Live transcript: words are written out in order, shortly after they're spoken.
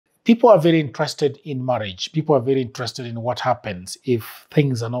people are very interested in marriage. People are very interested in what happens if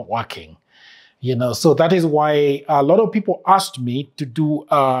things are not working. So that is why a lot of people asked me to do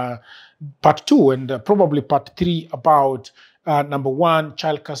part 2 and probably part 3 about number 1,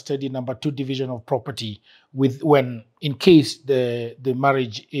 child custody, number 2, division of property, in case the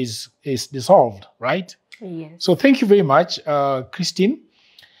marriage is dissolved, right? Yes. So thank you very much, Christine.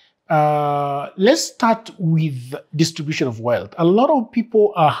 Let's start with distribution of wealth. A lot of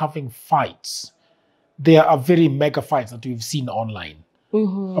people are having fights. There are very mega fights that we've seen online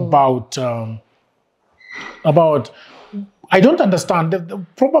about. I don't understand.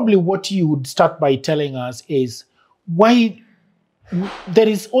 Probably what you would start by telling us is why there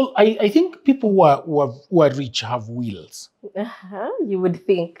is all. I think people who are rich have wills. You would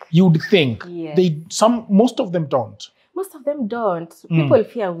think. You would think. Yes. Most of them don't. Most of them don't. People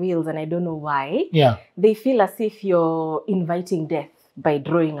fear wills, and I don't know why. Yeah. They feel as if you're inviting death by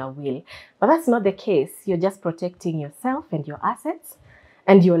drawing a will. But that's not the case. You're just protecting yourself and your assets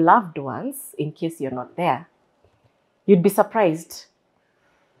and your loved ones in case you're not there. You'd be surprised.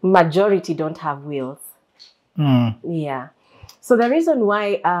 Majority don't have wills. Yeah. So the reason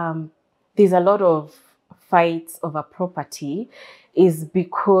why there's a lot of fights over property is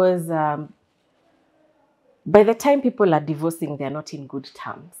because by the time people are divorcing, they're not in good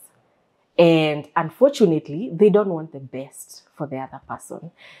terms. And unfortunately, they don't want the best for the other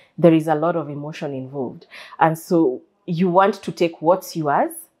person. There is a lot of emotion involved. And so you want to take what's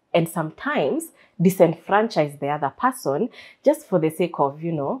yours and sometimes disenfranchise the other person just for the sake of,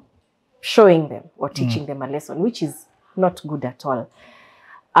 showing them or teaching them a lesson, which is not good at all.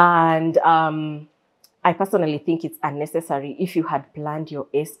 And I personally think it's unnecessary if you had planned your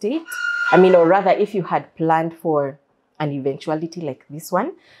estate. Or rather, if you had planned for an eventuality like this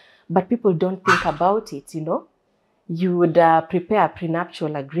one, but people don't think about it, You would prepare a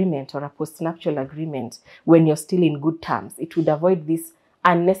prenuptial agreement or a postnuptial agreement when you're still in good terms. It would avoid these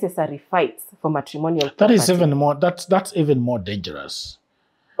unnecessary fights for matrimonial property. That is even more, that's even more dangerous.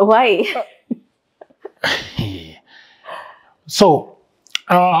 Why? So,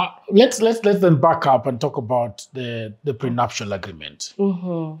 let's then back up and talk about the prenuptial agreement.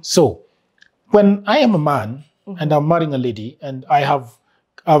 So, when I am a man and I'm marrying a lady and I've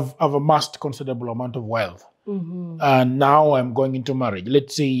amassed considerable amount of wealth, and now I'm going into marriage.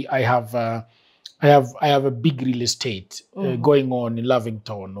 Let's say I have a big real estate going on in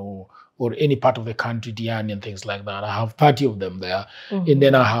Lavington or any part of the country, Diani and things like that. I have 30 of them there, and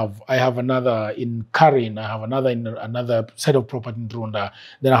then I have another in Karin. I have another in another set of property in Rwanda.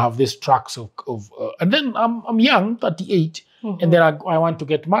 Then I have these tracts of and then I'm young, 38, and then I want to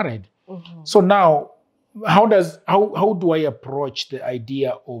get married. So now, how do I approach the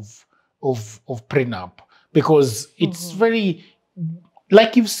idea of prenup? Because it's very,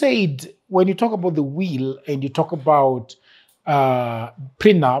 like you've said, when you talk about the will and you talk about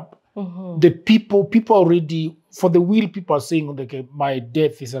prenup, the people already, for the will, people are saying, okay, my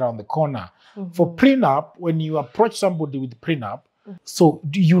death is around the corner. For prenup, when you approach somebody with prenup, so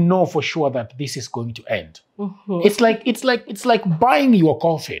do you know for sure that this is going to end? It's like buying your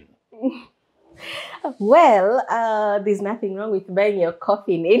coffin. Well, there's nothing wrong with buying your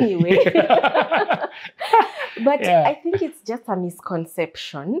coffin anyway. But I think it's just a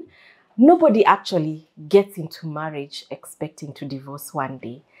misconception. Nobody actually gets into marriage expecting to divorce one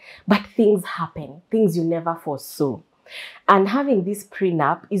day. But things happen, things you never foresaw. And having this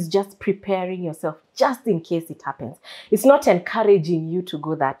prenup is just preparing yourself just in case it happens. It's not encouraging you to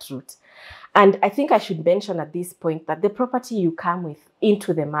go that route. And I think I should mention at this point that the property you come with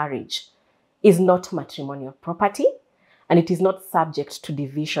into the marriage is not matrimonial property, and it is not subject to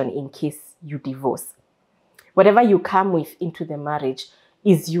division in case you divorce. Whatever you come with into the marriage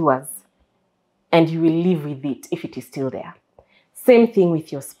is yours, and you will live with it if it is still there. Same thing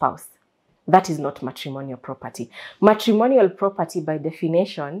with your spouse. That is not matrimonial property. Matrimonial property, by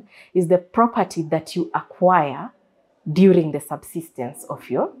definition, is the property that you acquire during the subsistence of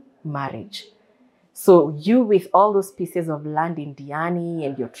your marriage. So you, with all those pieces of land in Diani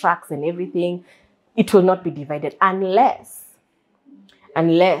and your tracts and everything, it will not be divided unless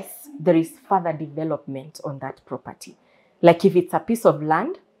there is further development on that property. Like if it's a piece of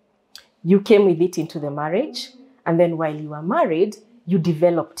land, you came with it into the marriage, and then while you are married, you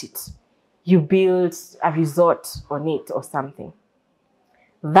developed it. You built a resort on it or something.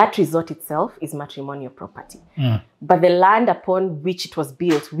 That resort itself is matrimonial property. But the land upon which it was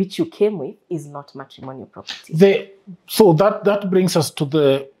built, which you came with, is not matrimonial property. So that brings us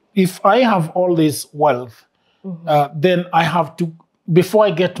to if I have all this wealth, then I have to, before I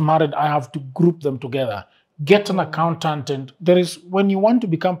get married, I have to group them together. get an accountant, and there is, when you want to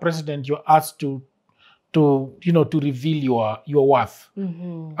become president, you're asked to reveal your worth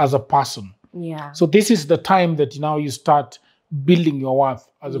as a person. Yeah. So this is the time that now you start building your worth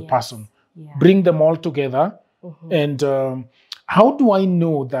as a person. Yeah. Bring them all together. And how do I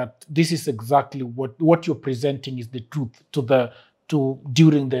know that this is exactly what you're presenting is the truth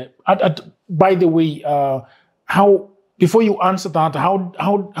during the by the way, how, before you answer that,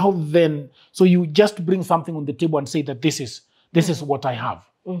 how then, so you just bring something on the table and say that this is what I have.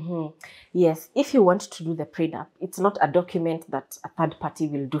 Yes, if you want to do the prenup, it's not a document that a third party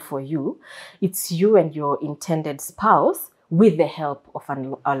will do for you. It's you and your intended spouse with the help of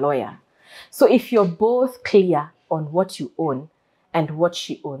a lawyer. So if you're both clear on what you own and what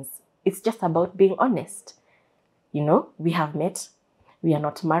she owns, it's just about being honest. We have met, we are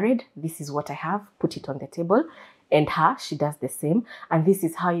not married, this is what I have, put it on the table. And she does the same. And this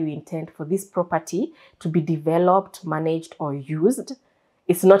is how you intend for this property to be developed, managed, or used.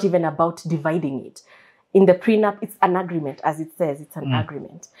 It's not even about dividing it. In the prenup, it's an agreement, as it says, it's an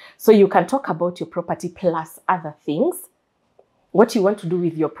agreement. So you can talk about your property plus other things, what you want to do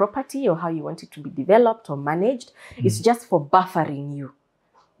with your property or how you want it to be developed or managed. It's just for buffering you,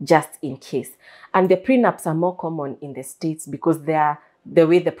 just in case. And the prenups are more common in the States because the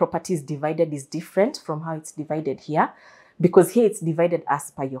way the property is divided is different from how it's divided here, because here it's divided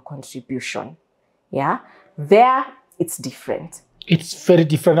as per your contribution. Yeah, there it's different. It's very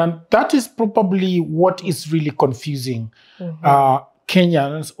different, and that is probably what is really confusing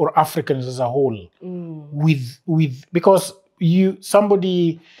Kenyans or Africans as a whole with because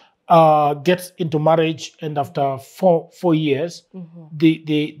somebody gets into marriage, and after four years,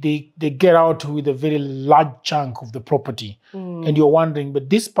 they get out with a very large chunk of the property, and you're wondering, but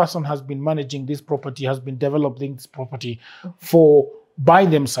this person has been managing this property, has been developing this property by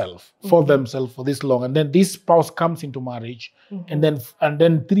themselves, for themselves for this long, and then this spouse comes into marriage, and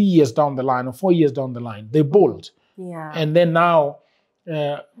then 3 years down the line or 4 years down the line, they bolt, and then now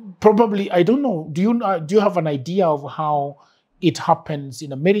probably, I don't know, do you have an idea of how it happens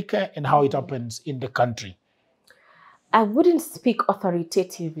in America and how it happens in the country? I wouldn't speak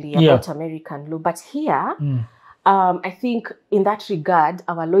authoritatively about American law, but here, I think in that regard,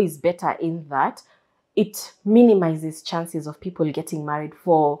 our law is better in that it minimizes chances of people getting married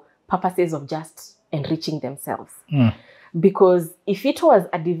for purposes of just enriching themselves. Because if it was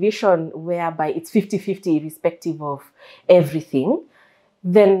a division whereby it's 50-50 irrespective of everything,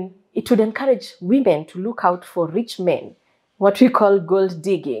 then it would encourage women to look out for rich men, what we call gold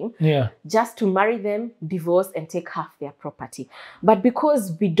digging, just to marry them, divorce, and take half their property. But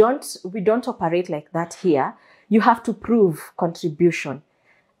because we don't operate like that here, you have to prove contribution.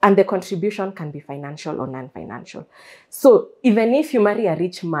 And the contribution can be financial or non-financial. So even if you marry a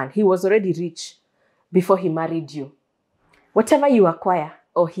rich man, he was already rich before he married you. Whatever you acquire,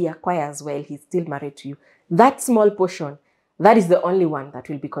 or he acquires while he's still married to you, that small portion, that is the only one that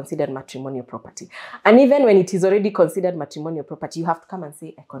will be considered matrimonial property. And even when it is already considered matrimonial property, you have to come and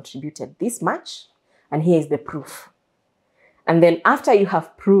say, I contributed this much, and here is the proof. And then after you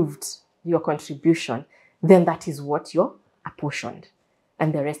have proved your contribution, then that is what you're apportioned.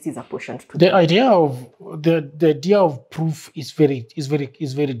 And the rest is apportioned to the idea of proof is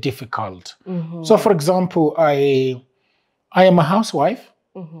very difficult. So, for example, I am a housewife.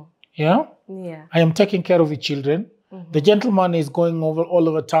 I am taking care of the children. The gentleman is going all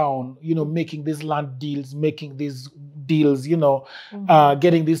over town, making these land deals, making these deals,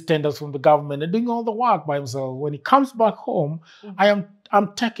 getting these tenders from the government and doing all the work by himself. When he comes back home,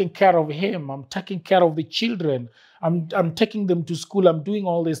 I'm taking care of him. I'm taking care of the children. I'm taking them to school. I'm doing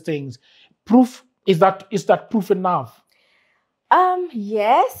all these things. Proof, is that proof enough?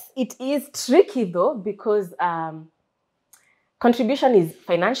 Yes, it is tricky though, because contribution is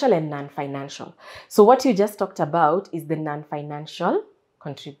financial and non-financial. So what you just talked about is the non-financial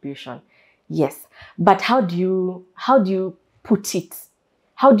contribution. Yes, but how do you put it?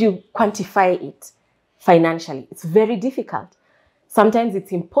 How do you quantify it financially? It's very difficult. Sometimes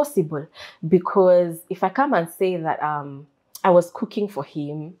it's impossible, because if I come and say that I was cooking for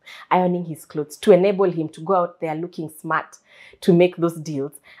him, ironing his clothes to enable him to go out there looking smart to make those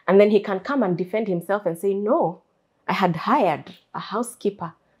deals, and then he can come and defend himself and say, no, I had hired a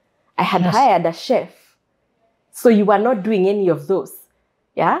housekeeper, I had hired a chef, so you were not doing any of those.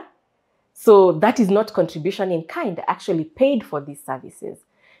 Yeah? So that is not contribution in kind. I actually paid for these services.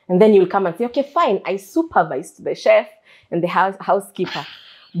 And then you'll come and say, okay, fine, I supervised the chef and the housekeeper.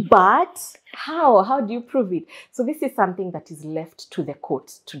 But how? How do you prove it? So this is something that is left to the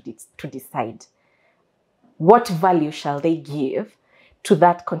court to decide. What value shall they give to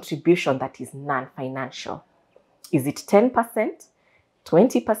that contribution that is non-financial? Is it 10%,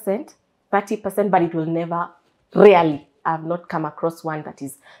 20%, 30%? But it will never, rarely, I've not come across one that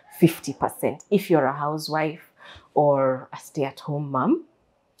is 50%. If you're a housewife or a stay-at-home mom,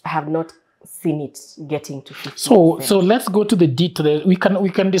 I have not seen it getting to 50%. So let's go to the detail. We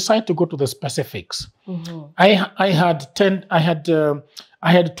can decide to go to the specifics. I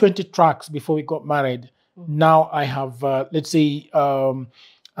had 20 tracks before we got married. Now I have let's say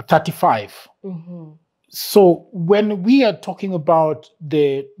 35. So when we are talking about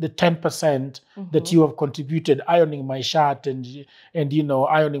the 10% that you have contributed, ironing my shirt and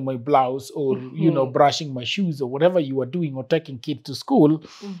ironing my blouse, or brushing my shoes, or whatever you are doing, or taking kids to school,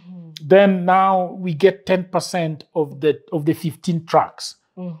 then now we get 10% of the 15 tracks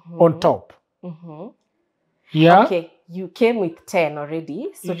on top. Yeah. Okay, you came with 10 already,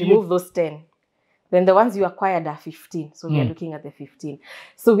 so remove those 10. Then the ones you acquired are 15. So we are looking at the 15.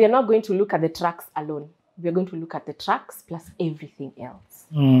 So we are not going to look at the tracks alone. We are going to look at the tracks plus everything else.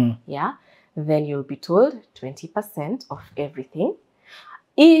 Yeah. Then you'll be told 20% of everything.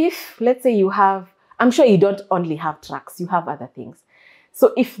 If, let's say you have, I'm sure you don't only have tracks, you have other things.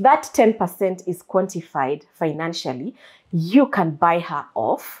 So if that 10% is quantified financially, you can buy her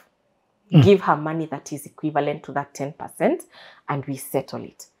off, give her money that is equivalent to that 10%, and we settle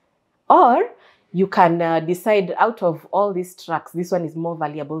it. Or you can decide, out of all these tracks, this one is more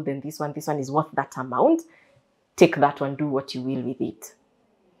valuable than this one is worth that amount. Take that one, do what you will with it.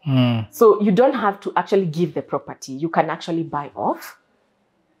 So you don't have to actually give the property. You can actually buy off.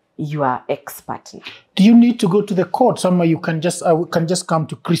 You are expert now. Do you need to go to the court? Somewhere you can just come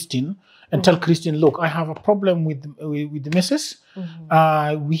to Christine and tell Christine, look, I have a problem with the missus.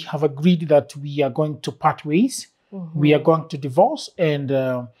 We have agreed that we are going to part ways. We are going to divorce, and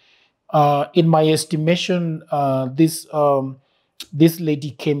in my estimation, this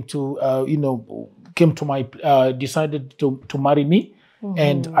lady came to decided to marry me,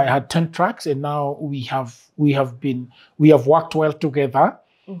 and I had 10 tracks, and now we have worked well together,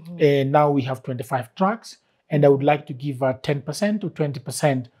 and now we have 25 tracks, and I would like to give her 10% to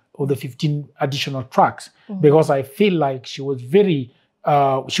 20% of the 15 additional tracks, because I feel like she was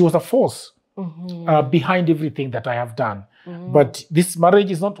a force behind everything that I have done. But this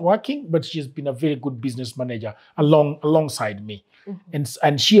marriage is not working, but she's been a very good business manager alongside me.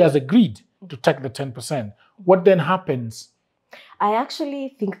 And she has agreed to take the 10%. What then happens? I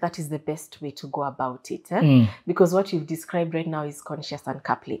actually think that is the best way to go about it. Because what you've described right now is conscious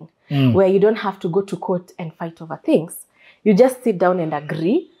uncoupling, where you don't have to go to court and fight over things. You just sit down and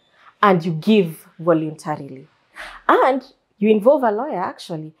agree, and you give voluntarily. And you involve a lawyer,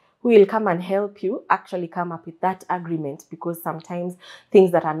 actually, who will come and help you actually come up with that agreement, because sometimes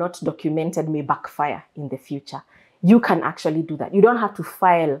things that are not documented may backfire in the future. You can actually do that. You don't have to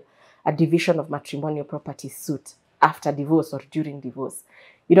file a division of matrimonial property suit after divorce or during divorce.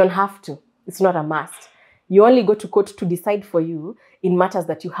 You don't have to. It's not a must. You only go to court to decide for you in matters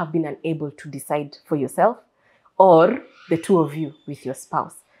that you have been unable to decide for yourself, or the two of you with your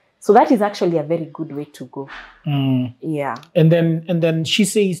spouse. So that is actually a very good way to go. Yeah. And then she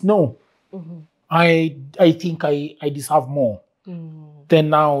says, no, I think I deserve more. Then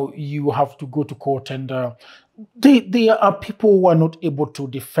now you have to go to court, and there are people who are not able to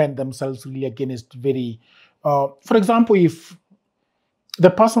defend themselves really against very, for example, if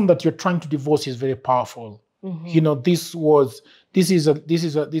the person that you're trying to divorce is very powerful, this is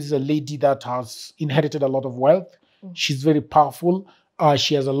a lady that has inherited a lot of wealth. She's very powerful.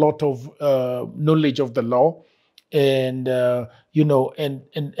 She has a lot of knowledge of the law, and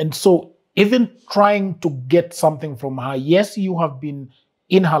and so even trying to get something from her, yes, you have been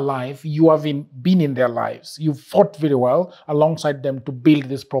in her life, you have been in their lives, you fought very well alongside them to build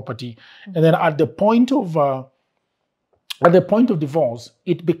this property, and then at the point of divorce,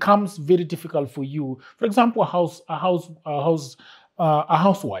 it becomes very difficult for you. For example, a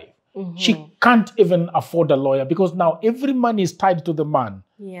housewife. She can't even afford a lawyer, because now every money is tied to the man.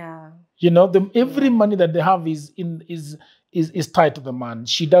 Yeah. Every money that they have is tied to the man.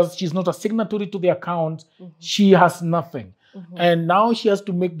 She's not a signatory to the account. She has nothing. And now she has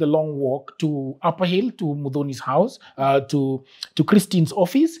to make the long walk to Upper Hill, to Muthoni's house, to Christine's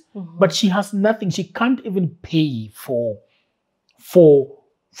office. But she has nothing. She can't even pay for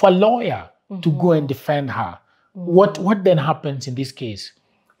a lawyer to go and defend her. What then happens in this case?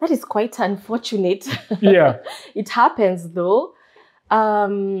 That is quite unfortunate. Yeah. It happens though.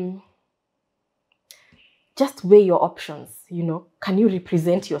 Just weigh your options, Can you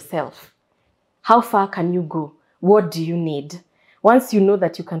represent yourself? How far can you go? What do you need? Once you know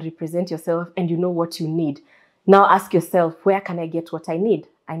that you can represent yourself and you know what you need, now ask yourself, where can I get what I need?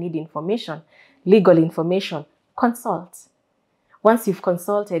 I need information, legal information, consult. Once you've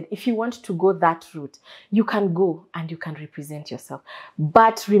consulted, if you want to go that route, you can go and you can represent yourself.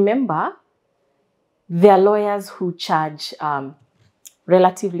 But remember, there are lawyers who charge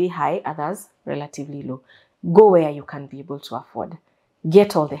relatively high, others relatively low. Go where you can be able to afford.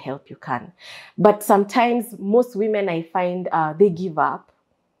 Get all the help you can. But sometimes most women, I find, they give up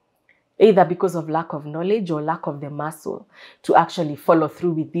either because of lack of knowledge or lack of the muscle to actually follow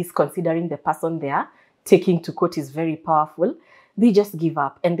through with this, considering the person they are taking to court is very powerful. They just give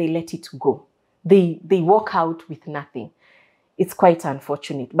up and they let it go. They walk out with nothing. It's quite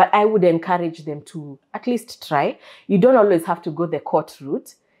unfortunate, but I would encourage them to at least try. You don't always have to go the court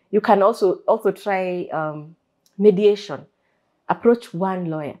route. You can also try mediation. Approach one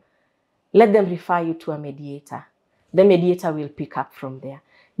lawyer. Let them refer you to a mediator. The mediator will pick up from there.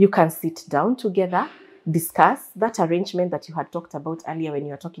 You can sit down together, discuss that arrangement that you had talked about earlier when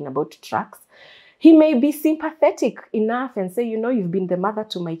you were talking about tracks. He may be sympathetic enough and say, you know, you've been the mother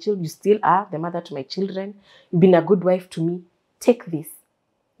to my children. You still are the mother to my children. You've been a good wife to me. Take this,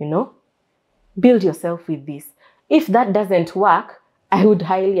 you know, build yourself with this. If that doesn't work, I would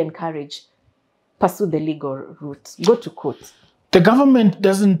highly encourage, pursue the legal route, go to court. The government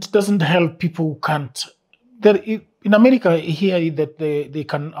doesn't help people who can't. In America, here that they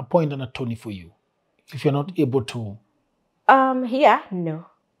can appoint an attorney for you if you're not able to. Here, no.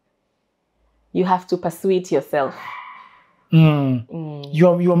 You have to pursue it yourself.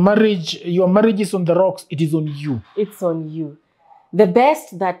 Your marriage is on the rocks. It is on you. It's on you. The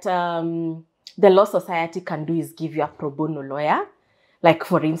best that the Law Society can do is give you a pro bono lawyer. Like,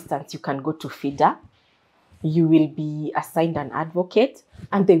 for instance, you can go to FIDA. You will be assigned an advocate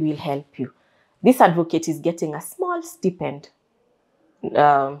and they will help you. This advocate is getting a small stipend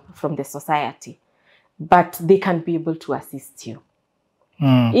from the society, but they can be able to assist you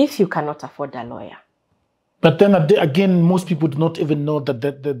if you cannot afford a lawyer. But then again, most people do not even know that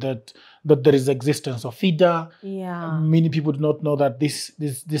there is existence of FIDA. Yeah. Many people do not know that this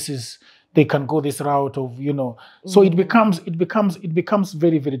is, they can go this route of, you know. So it becomes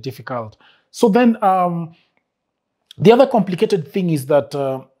very, very difficult. So then the other complicated thing is that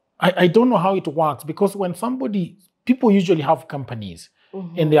I don't know how it works, because when people usually have companies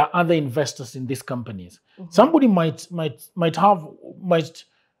and there are other investors in these companies. Somebody might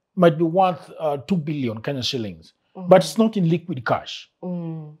be worth 2 billion Kenyan shillings, but it's not in liquid cash.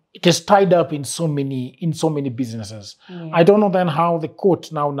 It is tied up in so many businesses. Yeah. I don't know then how the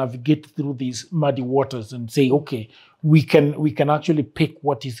court now navigate through these muddy waters and say, okay, we can actually pick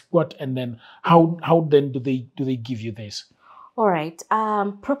what is what, and then how then do they give you this? All right.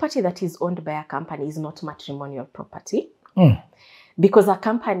 Property that is owned by a company is not matrimonial property. Because a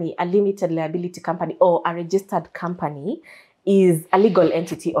company, a limited liability company or a registered company, is a legal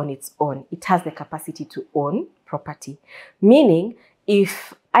entity on its own. It has the capacity to own property. Meaning,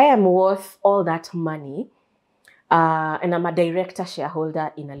 if I am worth all that money and I'm a director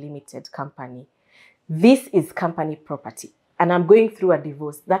shareholder in a limited company, this is company property and I'm going through a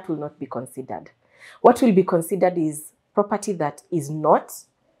divorce, that will not be considered. What will be considered is property that is not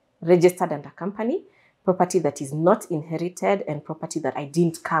registered under company, property that is not inherited, and property that I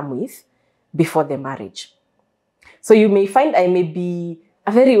didn't come with before the marriage. So you may find I may be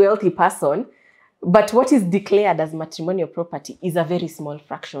a very wealthy person, but what is declared as matrimonial property is a very small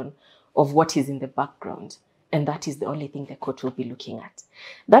fraction of what is in the background. And that is the only thing the court will be looking at.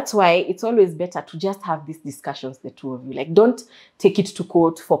 That's why it's always better to just have these discussions, the two of you. Like, don't take it to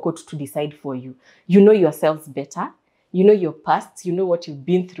court for court to decide for you. You know yourselves better. You know your past. You know what you've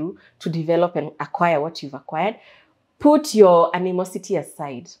been through to develop and acquire what you've acquired. Put your animosity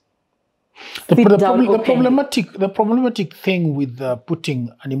aside. The problematic thing with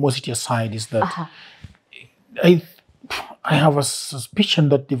putting animosity aside is that I have a suspicion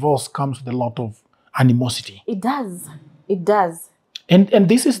that divorce comes with a lot of animosity. It does. It does. And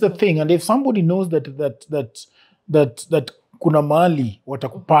this is the thing. And if somebody knows that kuna mahali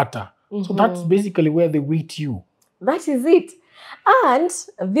watakupata, so that's basically where they wait you. That is it. And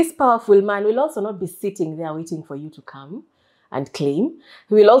this powerful man will also not be sitting there waiting for you to come and claim.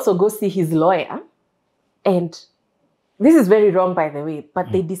 He will also go see his lawyer. And this is very wrong, by the way,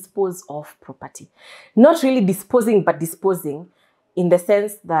 but they dispose of property. Not really disposing, but disposing in the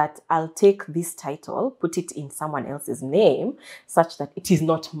sense that I'll take this title, put it in someone else's name, such that it is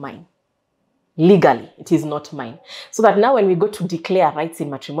not mine. Legally, it is not mine. So that now when we go to declare rights in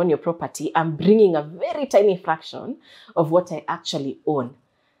matrimonial property, I'm bringing a very tiny fraction of what I actually own.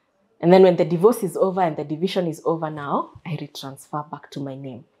 And then when the divorce is over and the division is over now, I retransfer back to my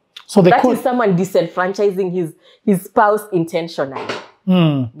name. So that is someone disenfranchising his spouse intentionally.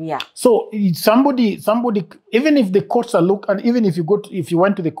 Yeah. So somebody, even if the courts are and even if you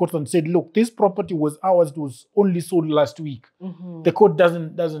went to the court and said, look, this property was ours, it was only sold last week, the court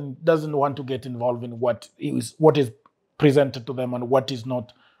doesn't want to get involved in what is presented to them and what is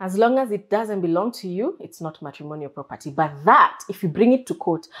not. As long as it doesn't belong to you, it's not matrimonial property. But that, if you bring it to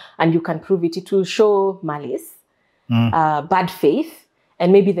court and you can prove it, it will show malice, bad faith,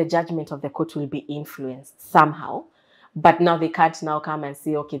 and maybe the judgment of the court will be influenced somehow. But now they can't now come and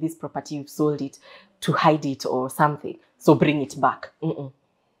say, okay, this property, you've sold it to hide it or something, so bring it back.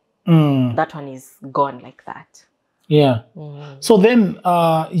 That one is gone like that. Yeah. So then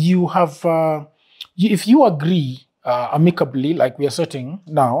you have, if you agree amicably, like we are sitting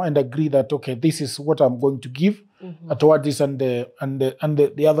now, and agree that, okay, this is what I'm going to give towards this, and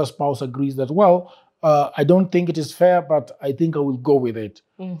the other spouse agrees that, well, I don't think it is fair, but I think I will go with it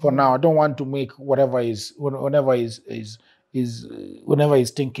for now. I don't want to make whenever is thinking,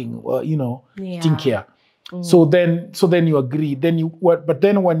 stinkier. So then you agree. But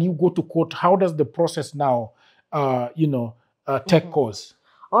then when you go to court, how does the process now, take course?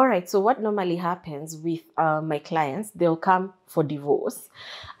 All right. So what normally happens with my clients, they'll come for divorce,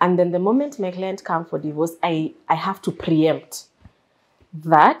 and then the moment my client comes for divorce, I have to preempt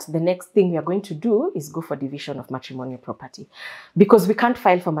that the next thing we are going to do is go for division of matrimonial property, because we can't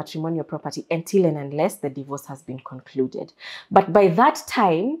file for matrimonial property until and unless the divorce has been concluded. But by that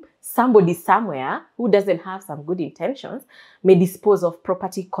time, somebody somewhere who doesn't have some good intentions may dispose of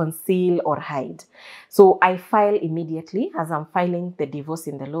property, conceal or hide. So I file immediately. As I'm filing the divorce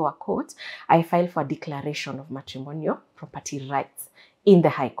in the lower court, I file for declaration of matrimonial property rights in the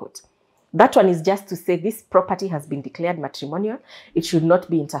High Court. That one is just to say this property has been declared matrimonial. It should not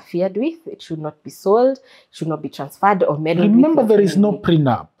be interfered with. It should not be sold. It should not be transferred or meddled with. Remember, there is no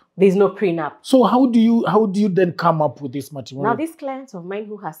prenup. There is no prenup. So how do you then come up with this matrimonial? Now, this client of mine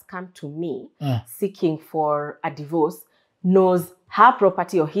who has come to me seeking for a divorce knows her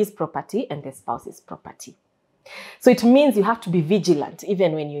property or his property and the spouse's property. So it means you have to be vigilant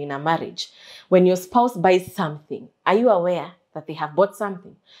even when you're in a marriage. When your spouse buys something, are you aware that they have bought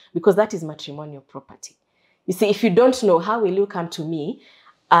something? Because that is matrimonial property. You see, if you don't know, how will you come to me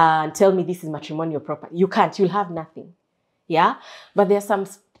and tell me this is matrimonial property? You can't. You'll have nothing. Yeah? But there are some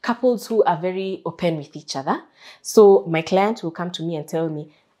couples who are very open with each other. So my client will come to me and tell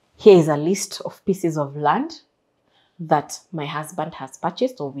me, here is a list of pieces of land that my husband has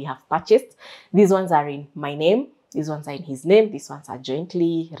purchased or we have purchased. These ones are in my name. These ones are in his name. These ones are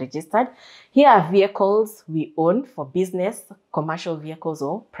jointly registered. Here are vehicles we own for business, commercial vehicles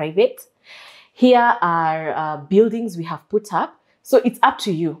or private. Here are buildings we have put up. So it's up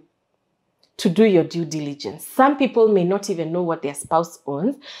to you to do your due diligence. Some people may not even know what their spouse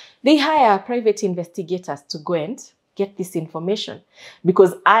owns. They hire private investigators to go and get this information,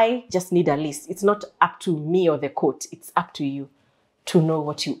 because I just need a list. It's not up to me or the court. It's up to you to know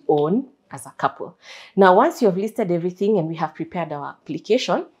what you own as a couple. Now, once you have listed everything and we have prepared our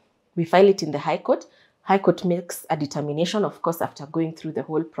application, we file it in the High Court. High Court makes a determination, of course, after going through the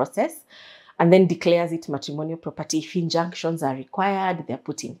whole process, and then declares it matrimonial property. If injunctions are required, they're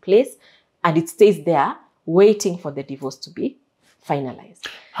put in place, and it stays there waiting for the divorce to be finalized.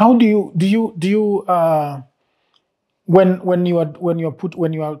 How do you when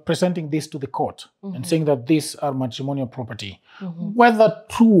you are presenting this to the court and saying that these are matrimonial property, whether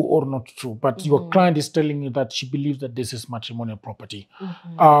true or not true, but your client is telling you that she believes that this is matrimonial property,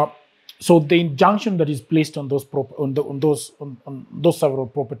 so the injunction that is placed on those several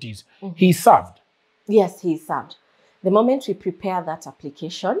properties, he served. Yes, he is served. The moment we prepare that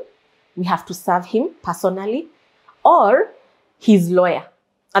application, we have to serve him personally or his lawyer.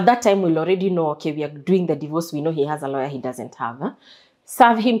 At that time, we'll already know, okay, we are doing the divorce. We know he has a lawyer, he doesn't have.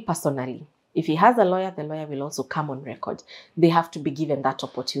 Serve him personally. If he has a lawyer, the lawyer will also come on record. They have to be given that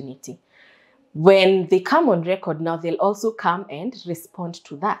opportunity. When they come on record, now they'll also come and respond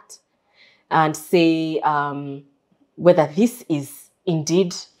to that and say whether this is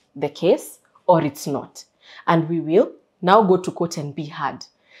indeed the case or it's not. And we will now go to court and be heard.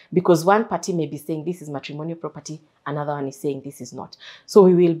 Because one party may be saying this is matrimonial property, another one is saying this is not. So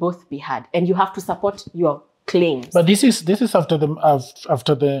we will both be heard, and you have to support your claims. But this is after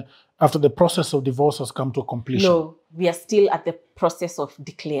the process of divorce has come to a completion. No, we are still at the process of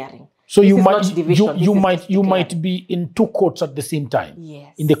declaring. So you might be in two courts at the same time.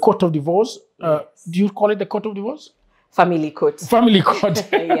 Yes. In the court of divorce, do you call it the court of divorce? Family court. Family court.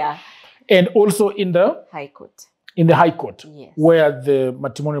 Yeah. And also in the High Court. In the High Court, yes, where the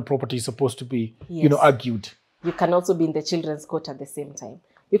matrimonial property is supposed to be, yes, argued. You can also be in the children's court at the same time.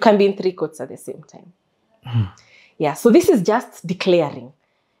 You can be in 3 courts at the same time. Yeah, so this is just declaring.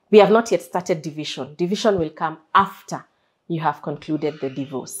 We have not yet started division. Division will come after you have concluded the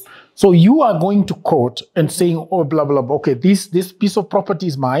divorce. So you are going to court and saying, oh, blah, blah, blah. Okay, this piece of property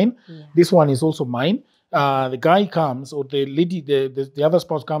is mine. Yeah. This one is also mine. The guy comes, or the lady, the other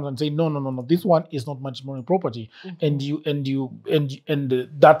spouse comes and say, no, this one is not matrimonial property. And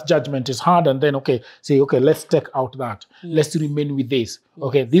that judgment is hard. And then, okay, let's take out that. Yes. Let's remain with this.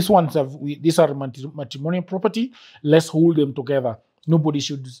 Okay, these are matrimonial property. Let's hold them together. Nobody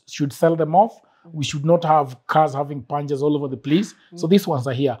should sell them off. We should not have cars having punches all over the place. So these ones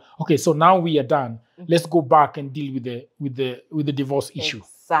are here. Okay, so now we are done. Let's go back and deal with the divorce issue.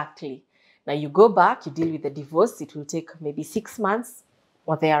 Exactly. Now you go back, you deal with the divorce. It will take maybe 6 months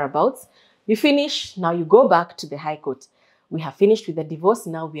or thereabouts. You finish. Now you go back to the High Court. We have finished with the divorce.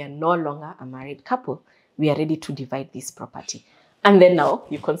 Now we are no longer a married couple. We are ready to divide this property. And then now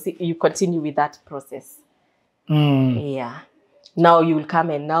you continue with that process. Yeah. Now you will come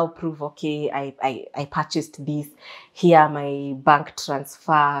and now prove, okay, I purchased this. Here are my bank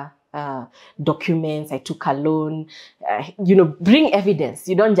transfer documents. I took a loan. Bring evidence.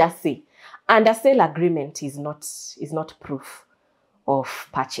 You don't just say. And a sale agreement is not proof of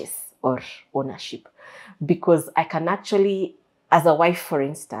purchase or ownership, because I can actually, as a wife, for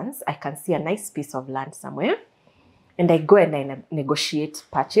instance, I can see a nice piece of land somewhere, and I go and I negotiate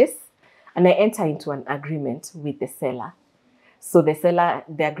purchase, and I enter into an agreement with the seller. So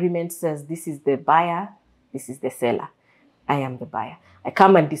the agreement says, this is the buyer, this is the seller. I am the buyer. I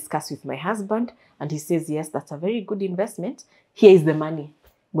come and discuss with my husband, and he says, yes, that's a very good investment. Here is the money.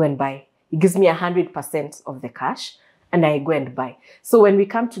 Go and buy. He gives me 100% of the cash, and I go and buy. So when we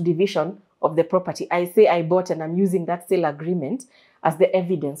come to division of the property, I say I bought, and I'm using that sale agreement as the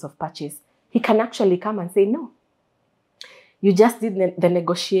evidence of purchase. He can actually come and say, no, you just did the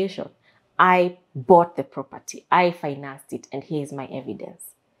negotiation. I bought the property. I financed it, and here is my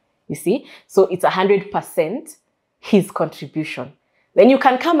evidence. You see? So it's 100% his contribution. Then you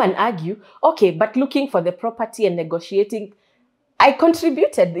can come and argue, okay, but looking for the property and negotiating, I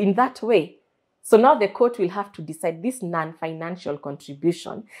contributed in that way. So now the court will have to decide this non-financial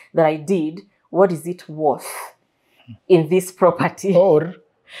contribution that I did, what is it worth in this property? Or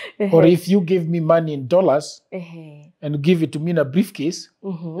if you give me money in dollars and give it to me in a briefcase,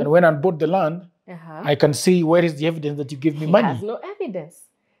 and when I bought the land, I can see where is the evidence that you give me money. He has no evidence.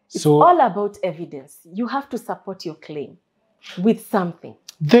 It's all about evidence. You have to support your claim with something.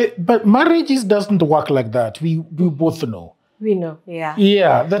 But marriages doesn't work like that. We both know. We know, yeah.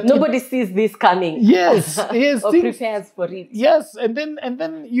 Yeah. Nobody sees this coming. Yes. Or prepares for it. Yes. And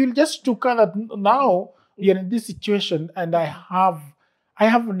then you'll just to kind of now you're in this situation, and I have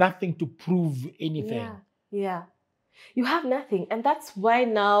nothing to prove anything. Yeah. You have nothing. And that's why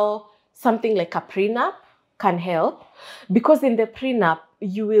now something like a prenup can help, because in the prenup,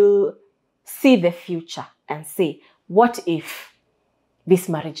 you will see the future and say, what if this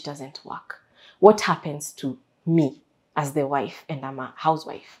marriage doesn't work? What happens to me as the wife, and I'm a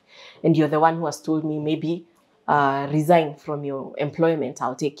housewife, and you're the one who has told me maybe resign from your employment,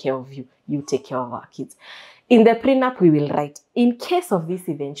 I'll take care of you, you take care of our kids. In the prenup, we will write, in case of this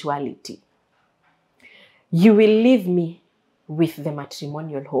eventuality, you will leave me with the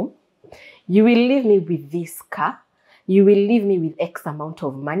matrimonial home, you will leave me with this car, you will leave me with X amount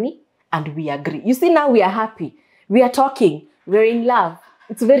of money, and we agree. You see, now we are happy. We are talking. We're in love.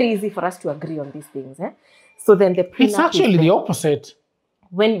 It's very easy for us to agree on these things. So then the prenup, it's actually the opposite.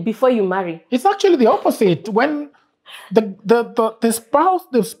 Before you marry. It's actually the opposite. When the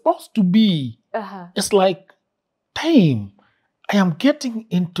spouse to be, it's like, damn, I am getting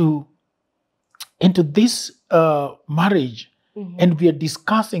into this marriage, and we are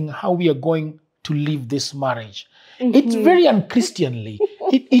discussing how we are going to leave this marriage. It's very unchristianly.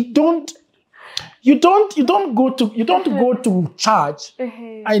 You don't go to church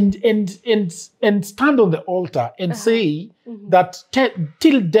and stand on the altar and say that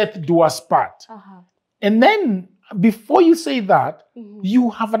till death do us part. And then before you say that, you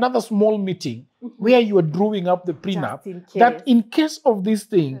have another small meeting where you are drawing up the prenup that in case of this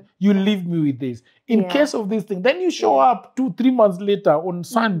thing, you leave me with this. In case of this thing, then you show up 2-3 months later on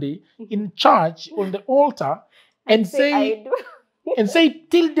Sunday in church on the altar and say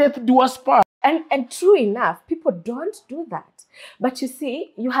till death do us part. And true enough, people don't do that. But you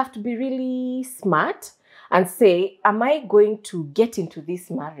see, you have to be really smart and say, am I going to get into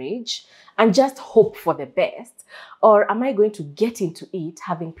this marriage and just hope for the best? Or am I going to get into it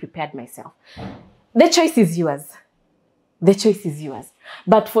having prepared myself? The choice is yours. The choice is yours.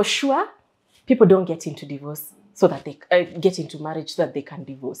 But for sure, people don't get into divorce so that they get into marriage so that they can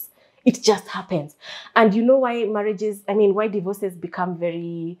divorce. It just happens. And you know why why divorces become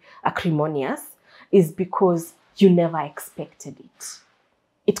very acrimonious is because you never expected it.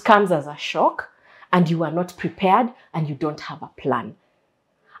 It comes as a shock and you are not prepared and you don't have a plan.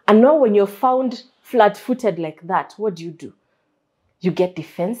 And now when you're found flat-footed like that, what do? You get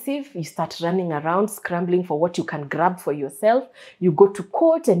defensive, you start running around, scrambling for what you can grab for yourself. You go to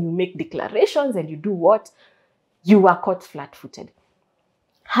court and you make declarations and you do what? You are caught flat-footed.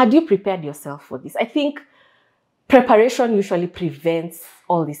 Had you prepared yourself for this? I think preparation usually prevents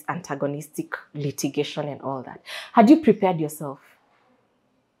all this antagonistic litigation and all that. Had you prepared yourself,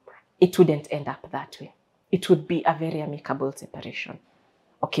 it wouldn't end up that way. It would be a very amicable separation.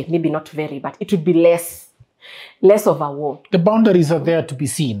 Okay, maybe not very, but it would be less of a war. The boundaries are there to be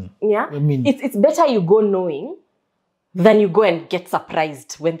seen. Yeah, I mean, it's better you go knowing than you go and get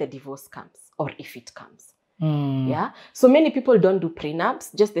surprised when the divorce comes or if it comes. Yeah, so many people don't do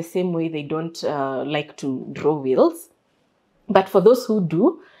prenups, just the same way they don't like to draw wills. But for those who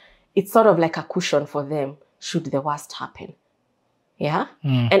do, it's sort of like a cushion for them should the worst happen. Yeah,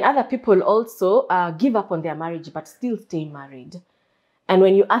 and other people also give up on their marriage but still stay married. And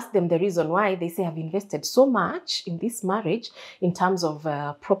when you ask them the reason why, they say, I've invested so much in this marriage in terms of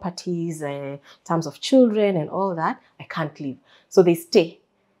properties, in terms of children and all that, I can't leave. So they stay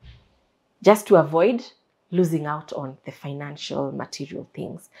just to avoid losing out on the financial, material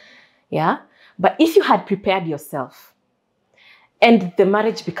things. Yeah. But if you had prepared yourself and the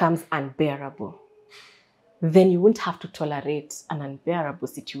marriage becomes unbearable, then you wouldn't have to tolerate an unbearable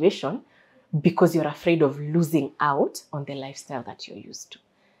situation because you're afraid of losing out on the lifestyle that you're used to.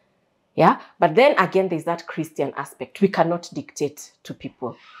 Yeah. But then again, there's that Christian aspect. We cannot dictate to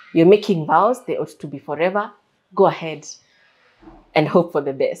people. You're making vows, they ought to be forever. Go ahead and hope for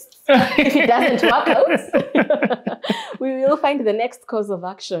the best. If it doesn't work out, we will find the next course of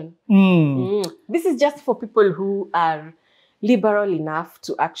action. This is just for people who are liberal enough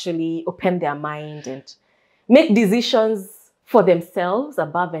to actually open their mind and make decisions for themselves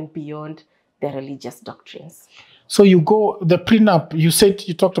above and beyond their religious doctrines. So you go, the prenup,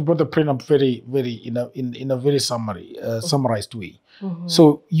 you talked about the prenup very, very, in a very summarized way.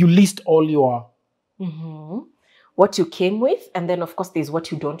 So you list all your... what you came with, and then of course there's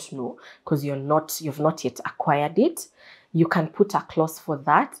what you don't know because you've not yet acquired it. You can put a clause for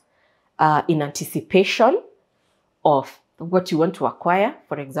that in anticipation of what you want to acquire,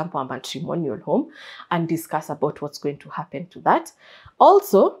 for example, a matrimonial home, and discuss about what's going to happen to that.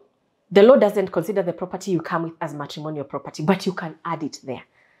 Also, the law doesn't consider the property you come with as matrimonial property, but you can add it there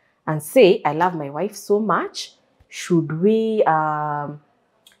and say, I love my wife so much. Should we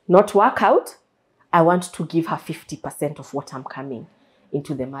not work out, I want to give her 50% of what I'm coming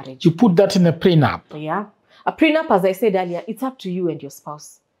into the marriage. You put that in a prenup. Yeah. A prenup, as I said earlier, it's up to you and your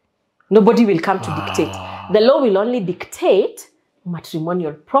spouse. Nobody will come to dictate. The law will only dictate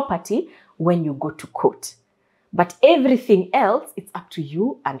matrimonial property when you go to court. But everything else, it's up to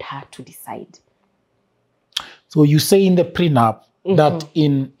you and her to decide. So you say in the prenup that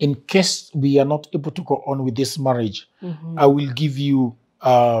in case we are not able to go on with this marriage, I will give you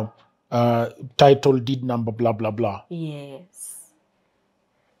title, deed number, blah, blah, blah. Yes.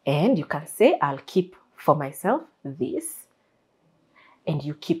 And you can say, I'll keep for myself this, and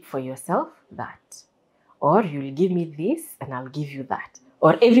you keep for yourself that. Or you'll give me this, and I'll give you that.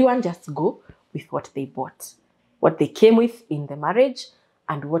 Or everyone just go with what they bought, what they came with in the marriage,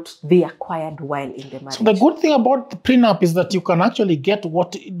 and what they acquired while in the marriage. So the good thing about the prenup is that you can actually get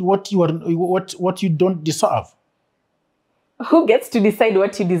what you don't deserve. Who gets to decide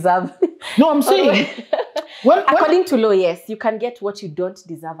what you deserve? No, I'm saying... according to law, yes, you can get what you don't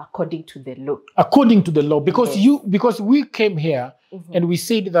deserve according to the law. According to the law, because because we came here and we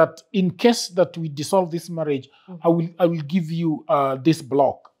said that in case that we dissolve this marriage, I will give you this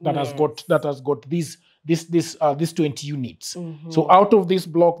block that has got this 20 units. So out of this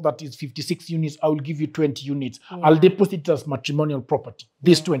block that is 56 units, I will give you 20 units. I'll deposit it as matrimonial property.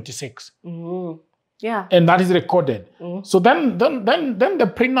 This 26. Yeah, and that is recorded. So then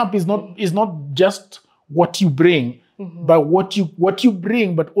the prenup is not just what you bring, but what you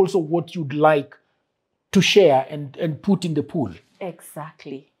bring, but also what you'd like to share and put in the pool.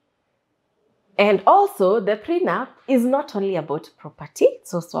 Exactly. And also, the prenup is not only about property;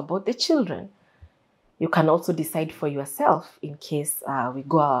 it's also about the children. You can also decide for yourself in case we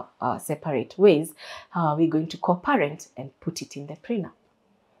go our separate ways. How are we going to co-parent and put it in the prenup?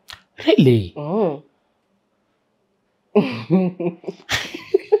 Really?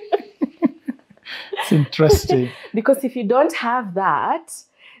 It's interesting. Because if you don't have that,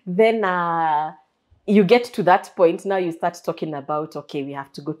 then you get to that point, now you start talking about, okay, we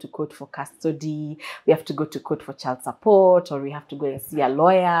have to go to court for custody, we have to go to court for child support, or we have to go and see a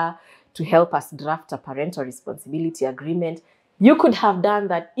lawyer to help us draft a parental responsibility agreement. You could have done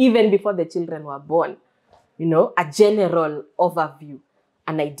that even before the children were born, you know, a general overview,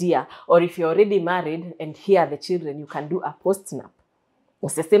 an idea. Or if you're already married and here are the children, you can do a post-nap.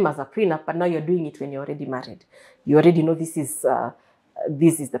 It's the same as a prenup, but now you're doing it when you're already married. You already know this is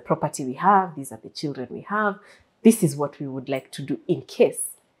the property we have, these are the children we have, this is what we would like to do in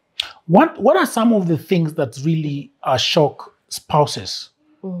case. What are some of the things that really shock spouses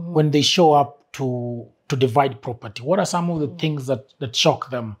when they show up to divide property? What are some of the things that shock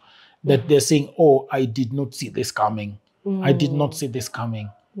them, that they're saying, oh, I did not see this coming. I did not see this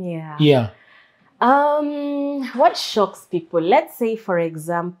coming. Yeah. Yeah. What shocks people? Let's say, for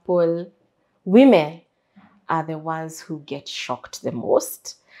example, women are the ones who get shocked the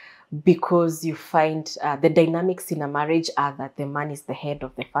most, because you find the dynamics in a marriage are that the man is the head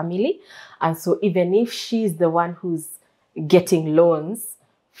of the family. And so even if she's the one who's getting loans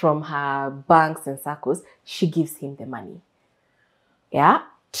from her banks and circles, she gives him the money. Yeah,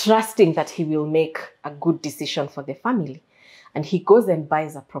 trusting that he will make a good decision for the family. And he goes and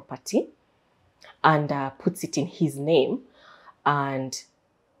buys a property and puts it in his name, and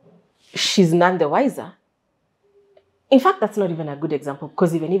she's none the wiser. In fact, that's not even a good example,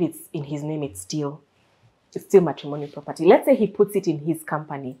 because even if it's in his name, it's still matrimonial property. Let's say he puts it in his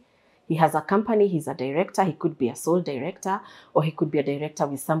company. He has a company, he's a director, he could be a sole director, or he could be a director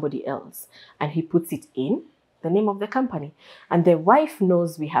with somebody else. And he puts it in the name of the company. And the wife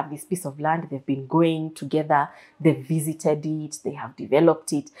knows we have this piece of land, they've been going together, they've visited it, they have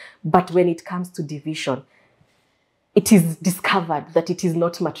developed it. But when it comes to division, it is discovered that it is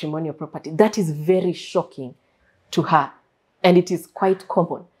not matrimonial property. That is very shocking to her. And it is quite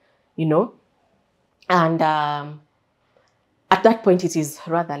common, you know. And at that point, it is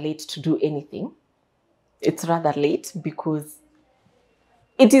rather late to do anything. It's rather late because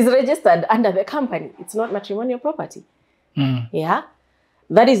it is registered under the company. It's not matrimonial property. Yeah.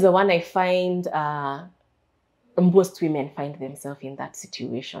 That is the one I find most women find themselves in that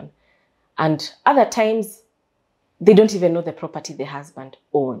situation. And other times, they don't even know the property the husband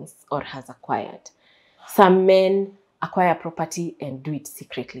owns or has acquired. Some men acquire property and do it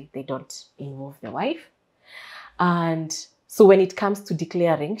secretly. They don't involve the wife. And so when it comes to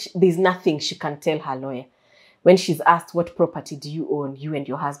declaring, there's nothing she can tell her lawyer. When she's asked, what property do you own, you and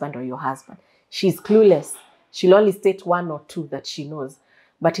your husband or your husband? She's clueless. She'll only state one or two that she knows.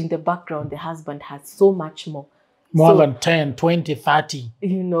 But in the background, the husband has so much more. More than 10, 20, 30.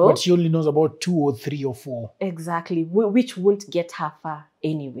 You know? But she only knows about 2 or 3 or 4. Exactly. Which won't get her far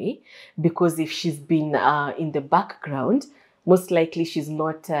anyway. Because if she's been in the background, most likely she's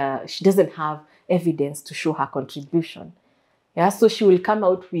not, she doesn't have evidence to show her contribution. Yeah, so she will come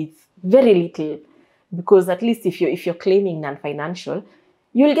out with very little, because at least if you're claiming non-financial,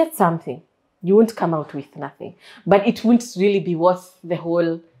 you'll get something. You won't come out with nothing. But it won't really be worth the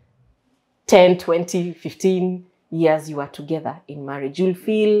whole 10, 20, 15 years you are together in marriage. You'll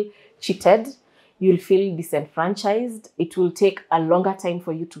feel cheated. You'll feel disenfranchised. It will take a longer time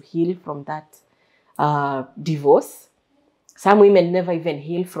for you to heal from that divorce. Some women never even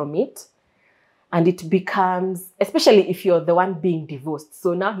heal from it. And it becomes, especially if you're the one being divorced.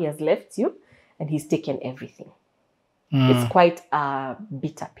 So now he has left you and he's taken everything. It's quite a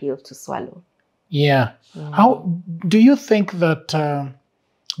bitter pill to swallow. Yeah. How do you think that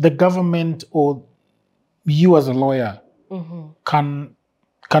the government or you as a lawyer can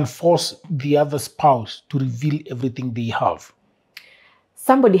force the other spouse to reveal everything they have?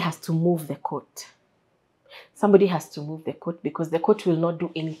 Somebody has to move the court. Somebody has to move the court, because the court will not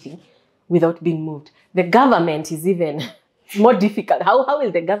do anything without being moved. The government is even more difficult. How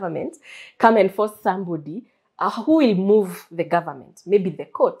will the government come and force somebody? Who will move the government? Maybe the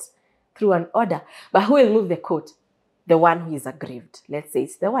court through an order. But who will move the court? The one who is aggrieved. Let's say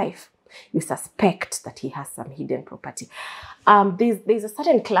it's the wife. You suspect that he has some hidden property. There's a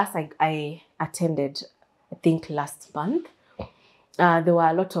certain class I attended, I think last month. There were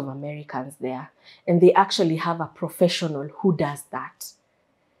a lot of Americans there. And they actually have a professional who does that,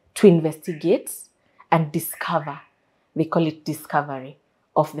 to investigate and discover, they call it discovery,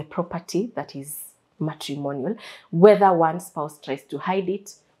 of the property that is matrimonial, whether one spouse tries to hide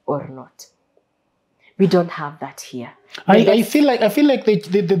it or not. We don't have that here. I feel like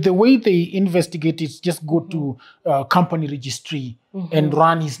the way they investigate is just go to company registry and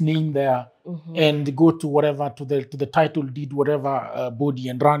run his name there, and go to whatever, to the title deed, whatever body,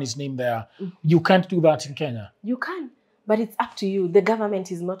 and run his name there. You can't do that in Kenya. You can. But it's up to you. The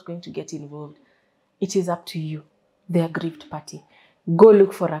government is not going to get involved. it is up to you, the aggrieved party. Go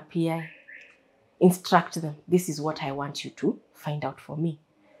look for a PI. Instruct them. This is what I want you to find out for me.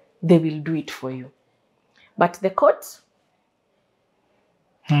 They will do it for you. But the court,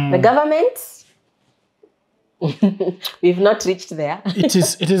 the government, we've not reached there.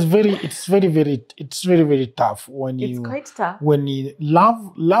 It's very tough when you. It's quite tough. When you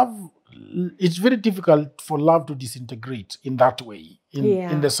love. It's very difficult for love to disintegrate in that way,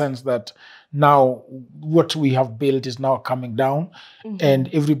 in the sense that now what we have built is now coming down, and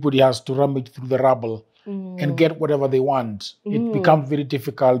everybody has to rummage through the rubble and get whatever they want. It becomes very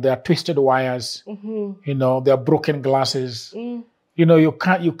difficult. There are twisted wires, you know, there are broken glasses. You know, you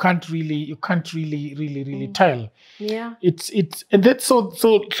can't really tell. Yeah. It's and that's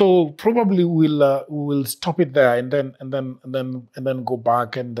so probably we'll stop it there and then go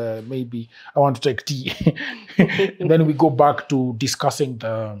back and maybe I want to take tea and then we go back to discussing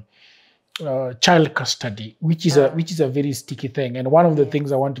the child custody, which is a very sticky thing. And one of the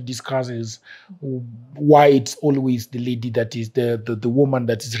things I want to discuss is why it's always the lady that is the woman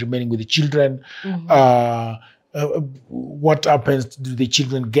that is remaining with the children. What happens? Do the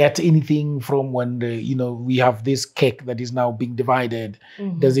children get anything from when we have this cake that is now being divided?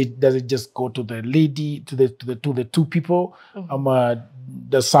 Does it just go to the lady, to the two people?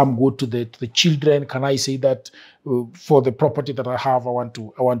 Does some go to the children? Can I say that for the property that I have, I want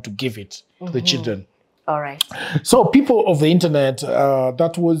to give it to the children? All right. So people of the internet,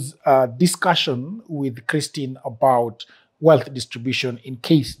 that was a discussion with Christine about wealth distribution in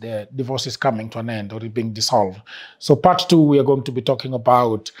case the divorce is coming to an end or it being dissolved. So part 2, we are going to be talking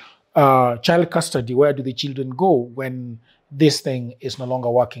about child custody. Where do the children go when this thing is no longer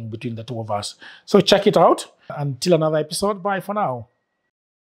working between the two of us? So check it out. Until another episode, bye for now.